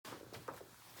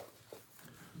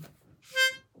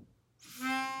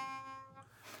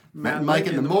Matt and Mike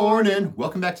in the morning.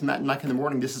 Welcome back to Matt and Mike in the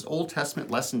morning. This is Old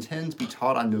Testament Lesson 10 to be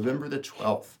taught on November the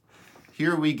 12th.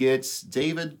 Here we get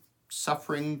David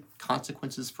suffering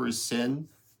consequences for his sin.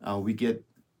 We get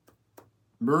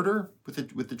murder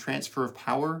with the transfer of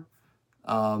power.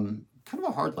 Kind of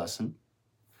a hard lesson.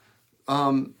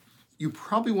 You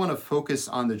probably want to focus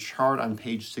on the chart on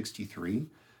page 63.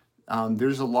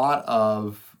 There's a lot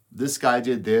of this guy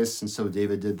did this and so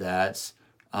David did that.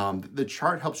 The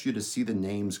chart helps you to see the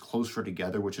names closer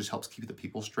together, which just helps keep the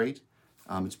people straight.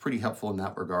 It's pretty helpful in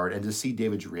that regard. And to see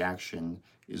David's reaction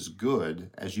is good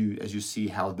as you see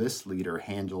how this leader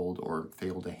handled or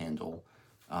failed to handle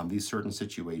these certain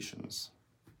situations.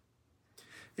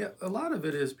 Yeah, a lot of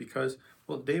it is because,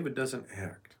 well, David doesn't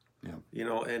act.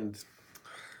 Yeah. And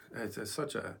it's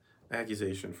such a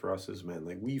accusation for us as men.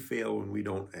 Like, we fail when we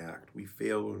don't act. We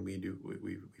fail when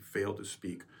we fail to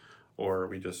speak, or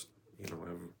we just have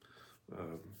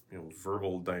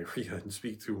verbal diarrhea and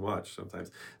speak too much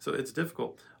sometimes. So it's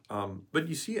difficult. But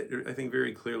you see it, I think,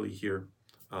 very clearly here,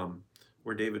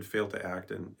 where David failed to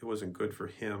act, and it wasn't good for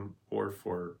him or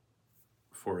for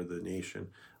the nation.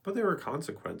 But there were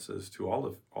consequences to all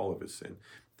of his sin.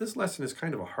 This lesson is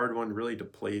kind of a hard one, really, to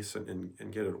place and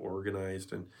get it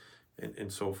organized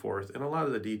and so forth. And a lot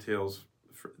of the details,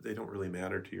 they don't really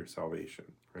matter to your salvation,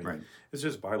 right? It's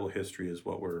just Bible history is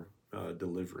what we're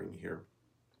delivering here.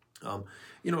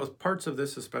 Parts of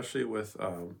this, especially with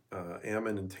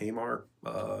Ammon and Tamar,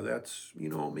 that's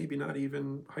maybe not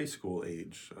even high school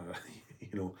age.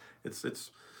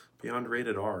 It's beyond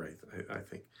rated R, I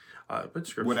think. But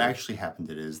Scripture. What actually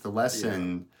happened is the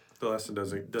lesson. Yeah, the lesson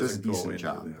doesn't does a go decent into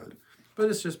job, that. But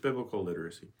it's just biblical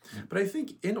literacy. Yeah. But I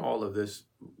think in all of this,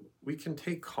 we can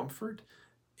take comfort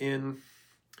in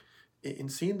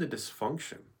seeing the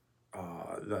dysfunction,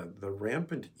 the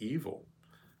rampant evil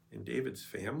in David's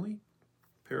family,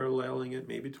 paralleling it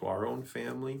maybe to our own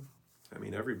family. I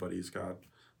mean, everybody's got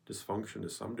dysfunction to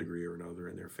some degree or another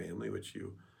in their family, which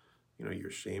you're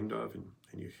ashamed of and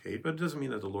you hate. But it doesn't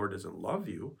mean that the Lord doesn't love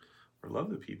you or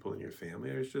love the people in your family.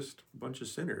 There's just a bunch of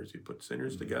sinners. You put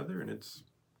sinners together and it's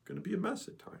going to be a mess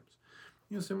at times.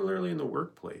 Similarly in the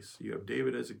workplace, you have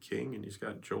David as a king and he's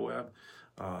got Joab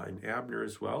and Abner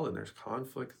as well, and there's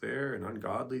conflict there and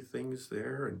ungodly things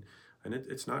there, and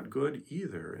it's not good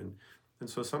either. And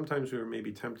so sometimes we're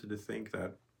maybe tempted to think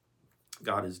that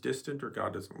God is distant or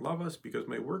God doesn't love us because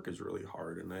my work is really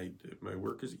hard and my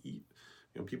work is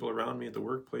people around me at the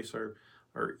workplace are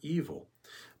evil.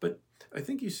 But I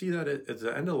think you see that at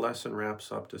the end of the lesson wraps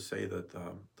up to say that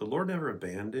the Lord never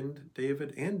abandoned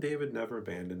David, and David never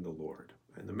abandoned the Lord.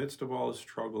 In the midst of all his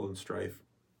struggle and strife,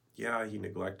 yeah, he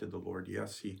neglected the Lord.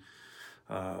 Yes, he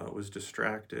was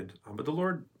distracted. But the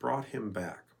Lord brought him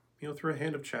back, through a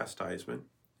hand of chastisement.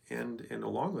 And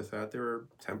along with that, there are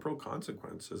temporal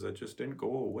consequences that just didn't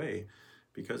go away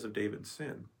because of David's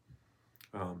sin.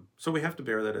 So we have to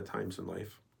bear that at times in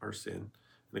life, our sin and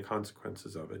the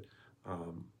consequences of it,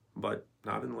 but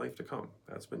not in life to come.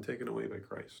 That's been taken away by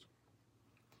Christ.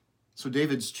 So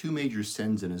David's two major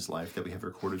sins in his life that we have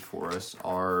recorded for us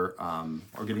are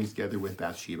getting together with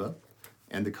Bathsheba,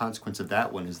 and the consequence of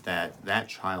that one is that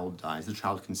child dies. The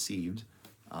child conceived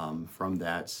from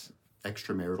that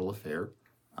extramarital affair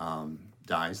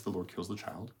dies. The Lord kills the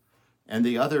child, and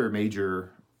the other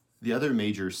major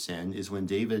sin is when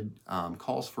David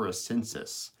calls for a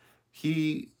census.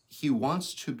 He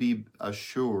wants to be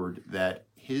assured that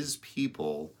his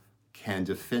people can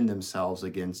defend themselves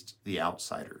against the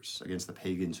outsiders, against the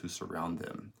pagans who surround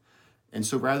them. And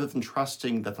so rather than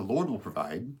trusting that the Lord will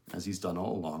provide, as he's done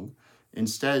all along,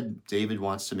 instead, David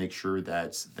wants to make sure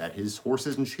that his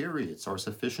horses and chariots are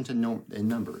sufficient in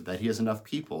number, that he has enough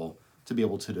people to be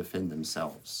able to defend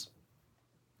themselves.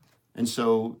 And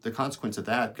so the consequence of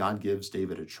that, God gives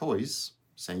David a choice,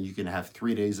 saying you can have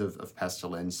 3 days of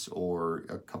pestilence or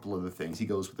a couple other things. He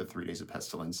goes with the 3 days of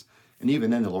pestilence. And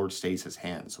even then, the Lord stays his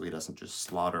hand, so he doesn't just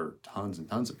slaughter tons and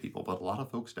tons of people, but a lot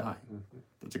of folks die. Mm-hmm.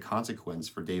 It's a consequence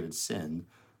for David's sin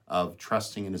of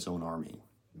trusting in his own army.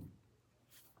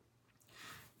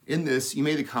 In this, you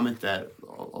made the comment that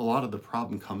a lot of the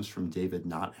problem comes from David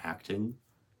not acting,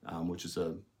 which is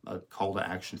a call to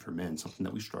action for men, something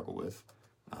that we struggle with.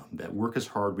 That work is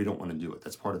hard, we don't want to do it.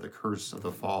 That's part of the curse of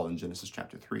the fall in Genesis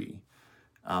chapter 3.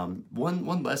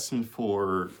 One lesson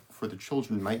for the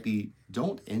children might be,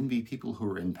 don't envy people who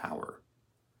are in power.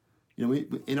 We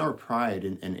in our pride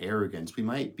and arrogance, we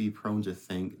might be prone to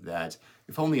think that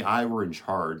if only I were in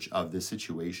charge of this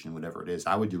situation, whatever it is,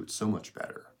 I would do it so much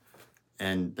better.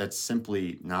 And that's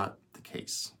simply not the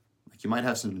case. Like, you might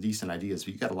have some decent ideas,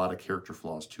 but you got a lot of character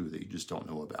flaws too that you just don't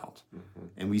know about. Mm-hmm.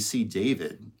 And we see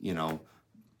David,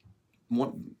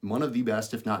 one of the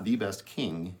best, if not the best,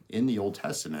 king in the Old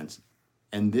Testament,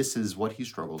 and this is what he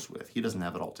struggles with. He doesn't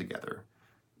have it all together.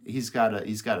 He's got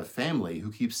a family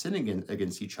who keeps sinning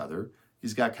against each other.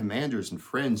 He's got commanders and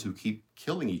friends who keep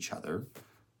killing each other,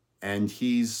 and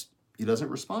he doesn't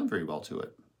respond very well to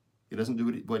it. He doesn't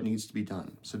do what needs to be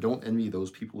done. So don't envy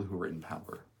those people who are in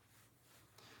power.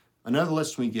 Another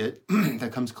lesson we get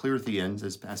that comes clear at the end,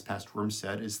 as Pastor Worm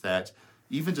said, is that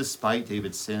even despite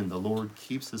David's sin, the Lord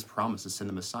keeps his promise to send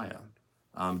the Messiah.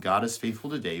 God is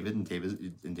faithful to David,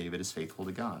 and David is faithful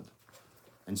to God.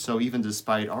 And so even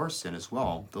despite our sin as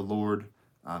well, the Lord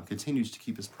continues to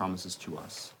keep his promises to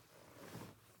us.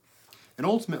 And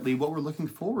ultimately, what we're looking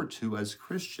forward to as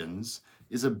Christians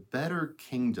is a better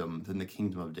kingdom than the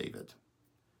kingdom of David.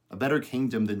 A better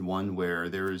kingdom than one where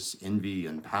there is envy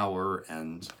and power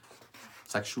and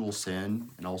sexual sin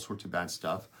and all sorts of bad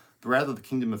stuff, but rather the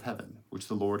kingdom of heaven, which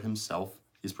the Lord himself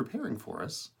is preparing for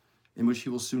us, in which he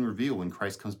will soon reveal when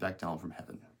Christ comes back down from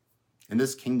heaven. In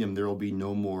this kingdom, there will be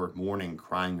no more mourning,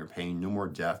 crying, or pain, no more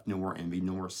death, no more envy,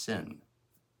 no more sin.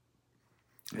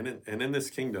 And in this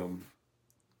kingdom,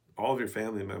 all of your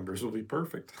family members will be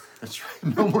perfect. That's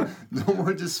right. No more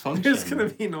dysfunction. There's going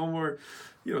to be no more,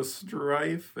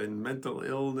 strife and mental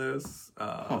illness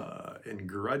and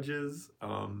grudges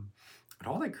and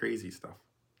all that crazy stuff.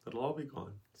 It'll all be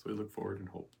gone. So we look forward and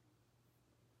hope.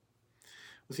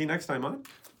 We'll see you next time on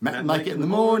Matt and Mike in the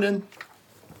morning.